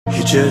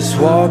You just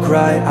walk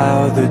right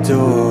out the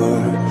door.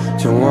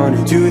 Don't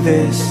wanna do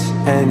this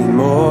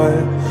anymore.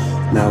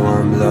 Now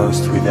I'm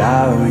lost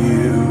without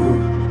you.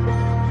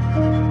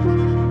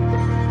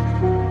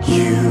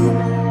 You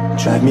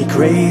drive me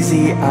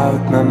crazy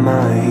out my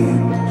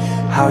mind.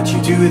 How'd you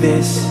do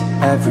this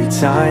every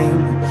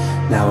time?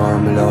 Now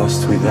I'm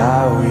lost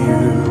without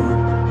you.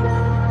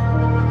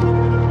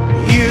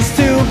 Used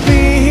to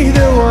be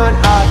the one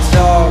I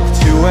talk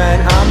to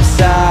when I'm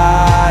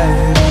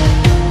sad.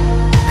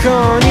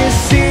 Can't you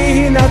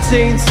see now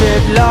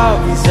tainted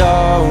love is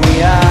all we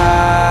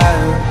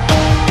have?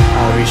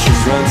 Our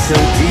issues run so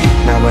deep,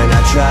 now when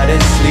I try to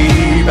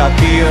sleep I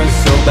feel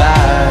so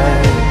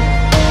bad.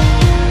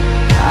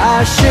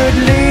 I should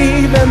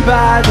leave and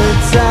by the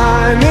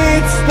time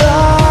it's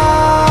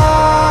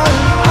done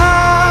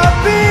I'll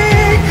be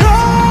gone.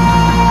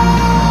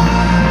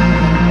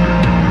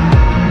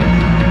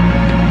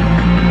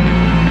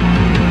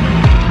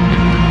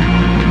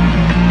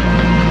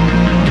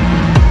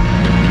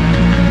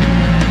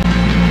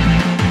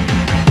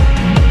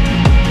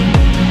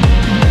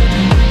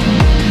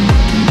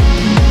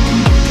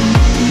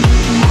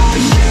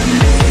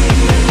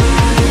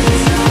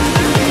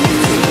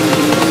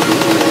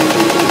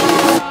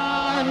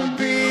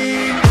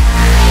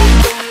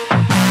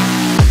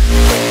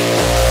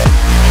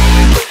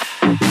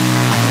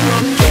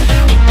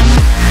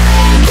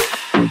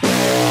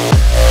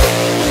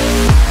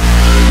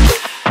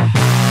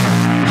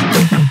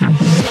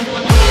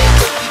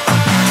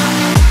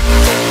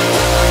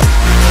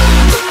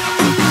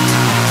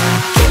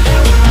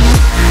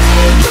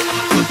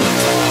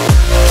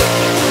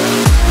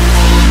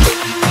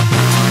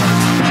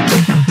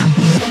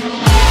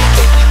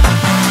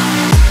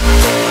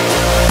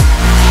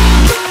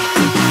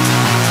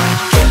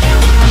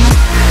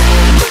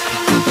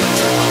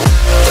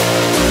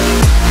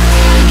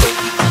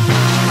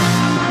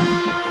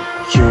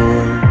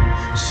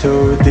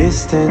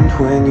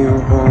 When you're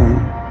home,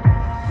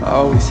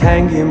 always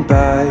hanging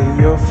by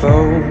your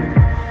phone.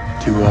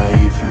 Do I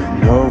even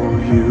know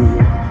you?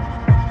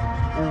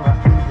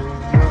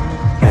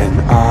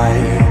 And I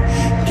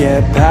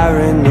get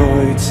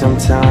paranoid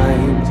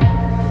sometimes,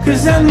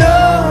 'cause I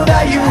know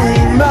that you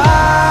ain't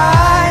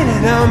mine,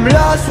 and I'm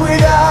lost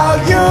without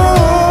you.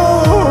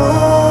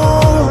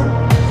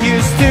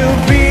 Used to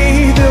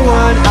be the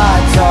one I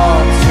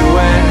talk to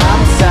when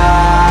I'm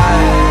sad.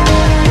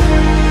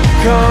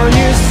 Can't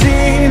you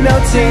see now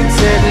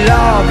tainted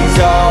love is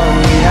all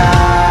we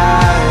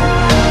have?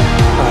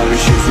 Our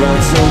issues run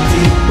so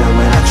deep, now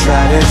when I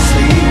try to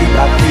sleep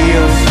I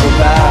feel so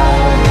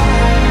bad.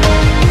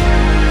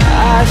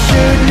 I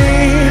should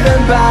leave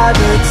and by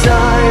the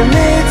time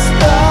it's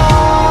done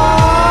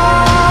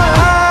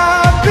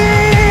I'll be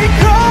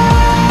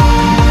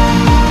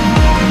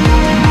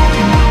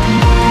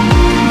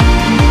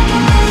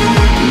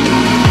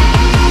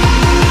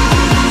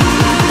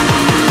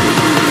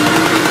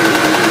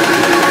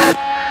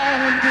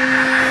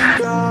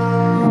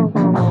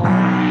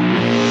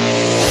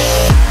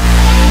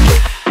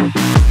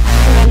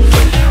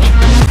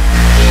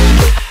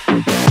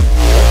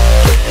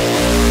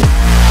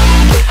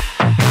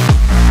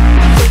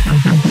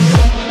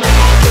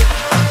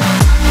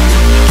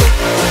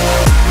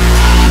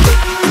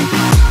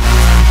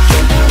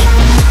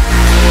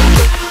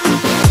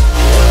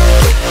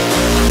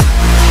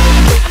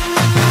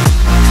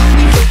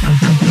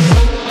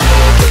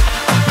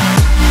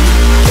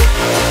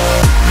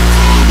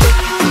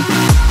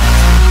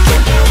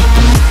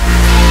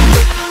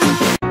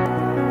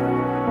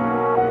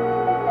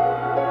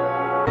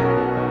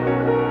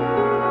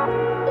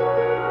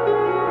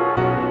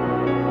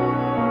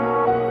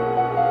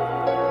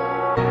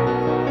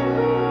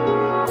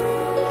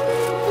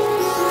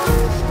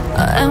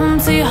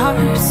empty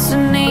hearts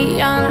and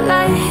neon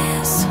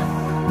lights.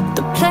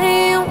 They're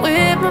playing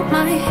with my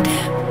mind.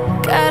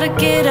 Gotta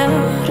get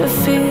out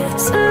of here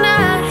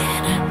tonight.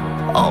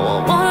 Oh, I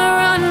wanna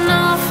run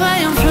off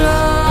and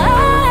fly.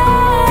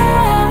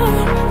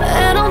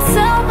 And I'll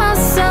tell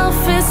myself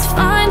it's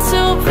fine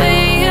to be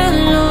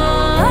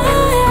alone,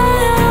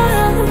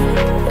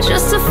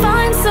 just to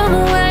find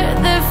somewhere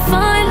that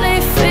finally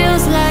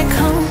feels like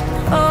home.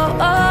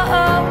 Oh, oh,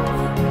 oh.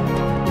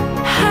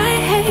 I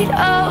hate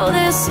all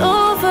this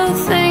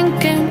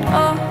overthinking.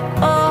 Oh,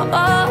 oh,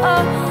 oh,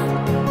 oh.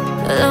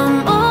 The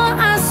more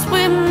I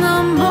swim, the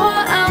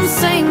more I'm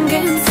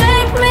sinking.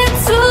 Take me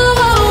to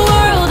a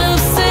world of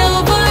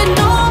silver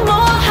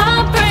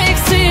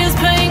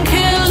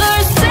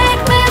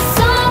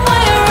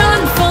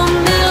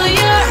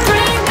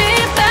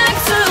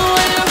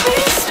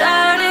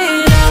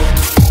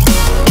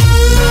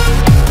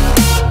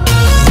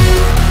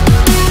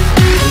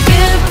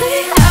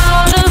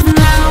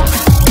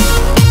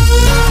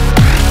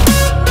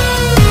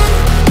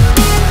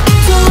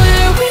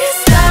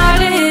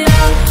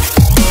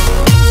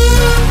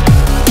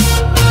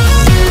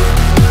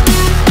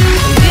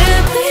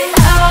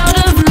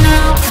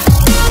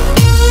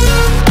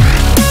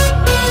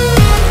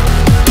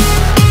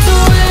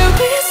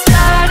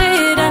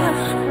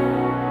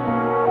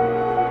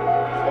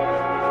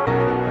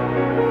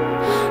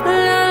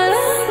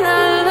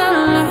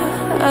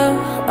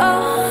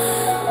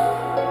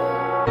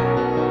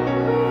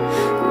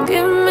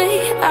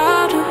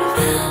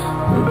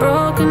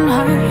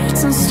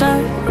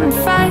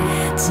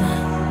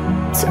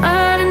nights,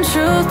 turning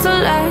truth to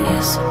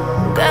lies.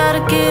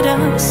 Gotta get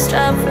up,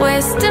 stop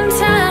wasting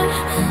time.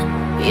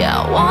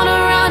 Yeah, I wanna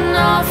run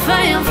off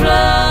and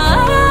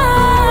fly.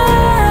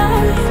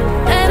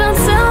 And I'll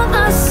tell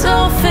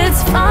myself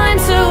it's fine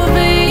to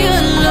be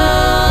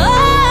alone,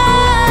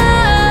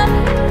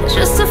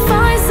 just to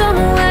find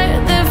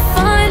somewhere that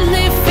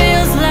finally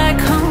feels like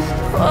home.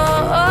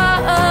 Oh,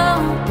 oh, oh.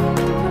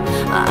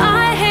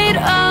 I hate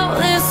all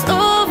this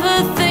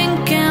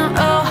overthinking.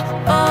 Oh,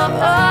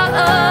 oh,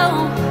 oh,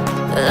 oh.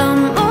 The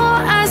more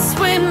I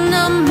swim,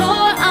 the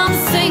more I'm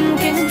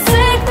sinking.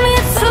 Take me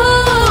to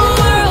a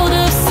world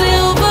of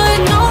silver.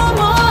 No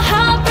more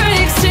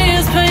heartbreaks,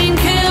 tears,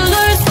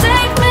 painkillers.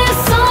 Take me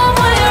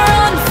somewhere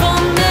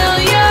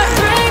unfamiliar.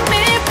 Bring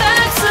me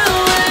back to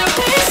where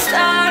we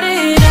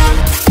started out.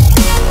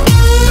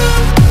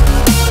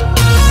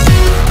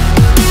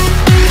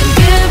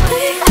 Get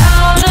me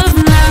out of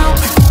now,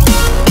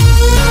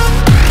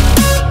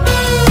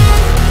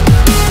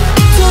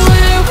 to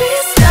where we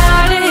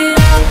started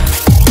out.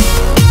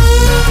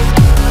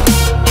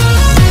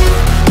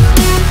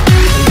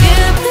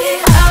 Get me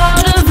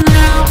out of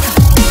now,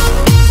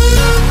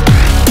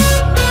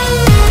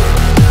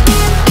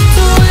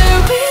 to where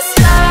we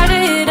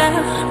started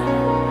out.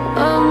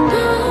 Oh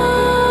no,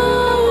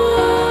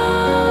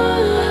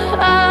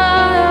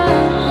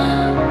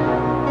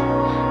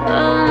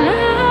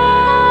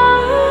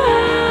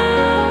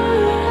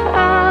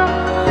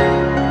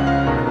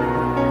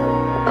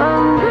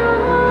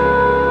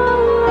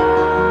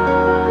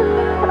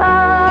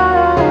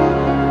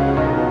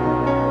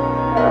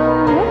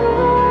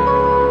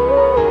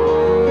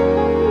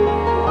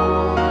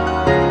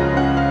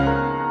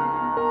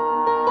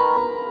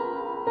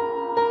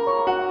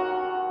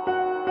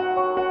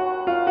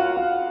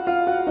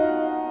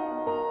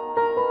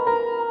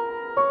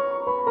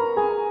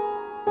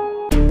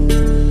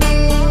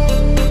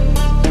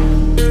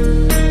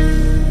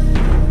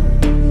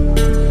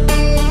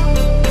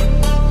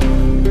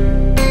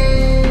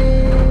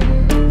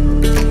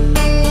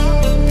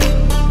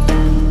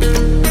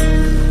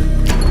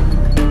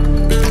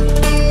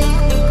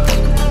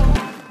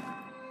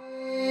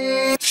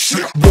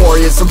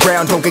 Warriors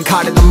around, don't get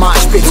caught in the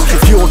mosh pit.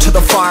 Fuel to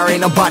the fire,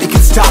 ain't nobody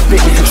can stop it.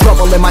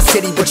 Trouble in my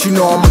city, but you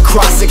know I'm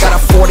across it. Got a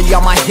 40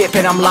 on my hip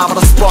and I'm liable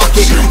to spark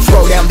it.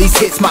 Throw down these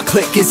hits, my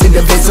click is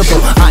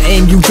indivisible. I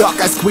aim, you duck,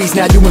 I squeeze,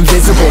 now you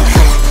invisible.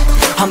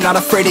 I'm not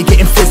afraid of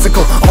getting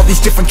physical. All these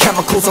different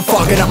chemicals are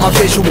fogging up my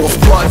visuals.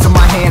 Bloods on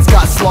my hands,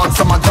 got slugs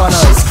on my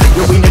gunners.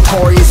 Yo, we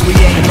notorious, we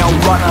ain't no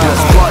runners.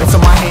 Bloods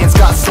on my hands,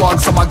 got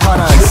slugs on my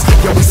gunners.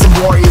 Yo, we some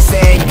warriors,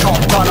 they ain't gon'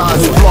 run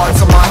us.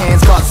 Bloods on my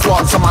hands, got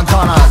slugs on my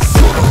gunners.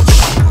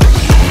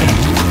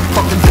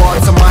 Fucking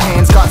bloods on my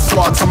hands, got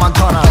slugs on my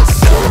gunners.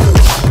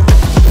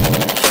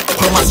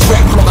 Put on my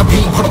strap, put on the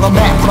beat, put on the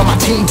map, put on my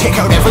team. Take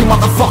out every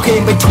motherfucker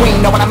in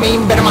between, know what I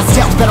mean? Better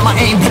myself, better my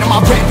aim, better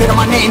my rep, better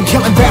my name.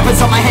 Killing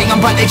rappers on my hang,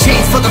 I'm but they